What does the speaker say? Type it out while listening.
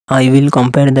I will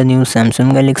compare the new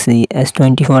Samsung Galaxy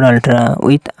S24 Ultra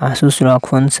with Asus ROG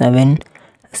Phone 7.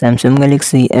 Samsung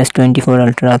Galaxy S24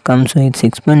 Ultra comes with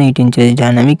 6.8 inches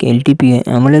dynamic LTPA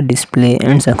AMOLED display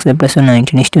and success ratio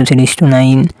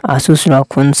 19:3:9. Asus ROG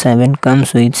Phone 7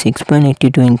 comes with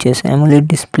 6.82 inches AMOLED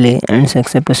display and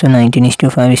success ratio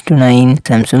 19:5:9.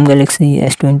 Samsung Galaxy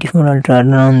S24 Ultra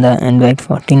run on the Android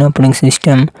 14 operating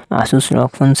system. Asus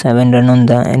ROG Phone 7 run on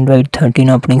the Android 13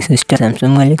 operating system.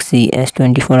 Samsung Galaxy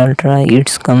S24 Ultra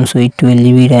it comes with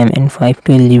 12GB RAM and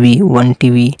 512GB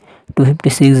 1TB.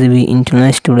 256GB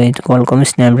internal storage, Qualcomm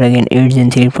Snapdragon 8 Gen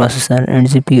 3 processor and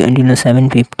GPU Adreno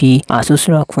 750. Asus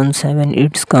ROG Phone 7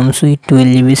 it comes with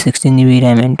 12GB 16GB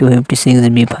RAM and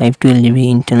 256GB 512GB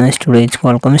internal storage,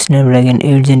 Qualcomm Snapdragon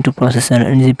 8 Gen 2 processor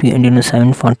and GPU Adreno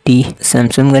 740.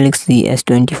 Samsung Galaxy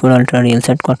S24 Ultra real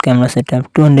set quad camera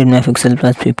setup 200MP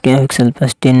plus 50MP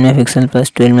plus 10MP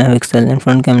plus 12MP and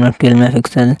front camera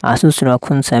 12MP. Asus ROG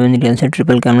Phone 7 real set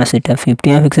triple camera setup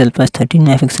 50MP plus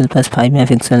 13MP plus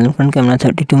 5MP. Front camera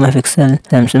 32MP.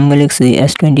 Samsung Galaxy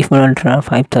S24 Ultra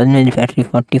 5000mAh battery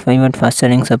 45W fast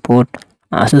charging support.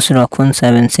 Asus ROG Phone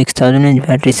 7 6000mAh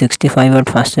battery 65W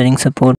fast charging support.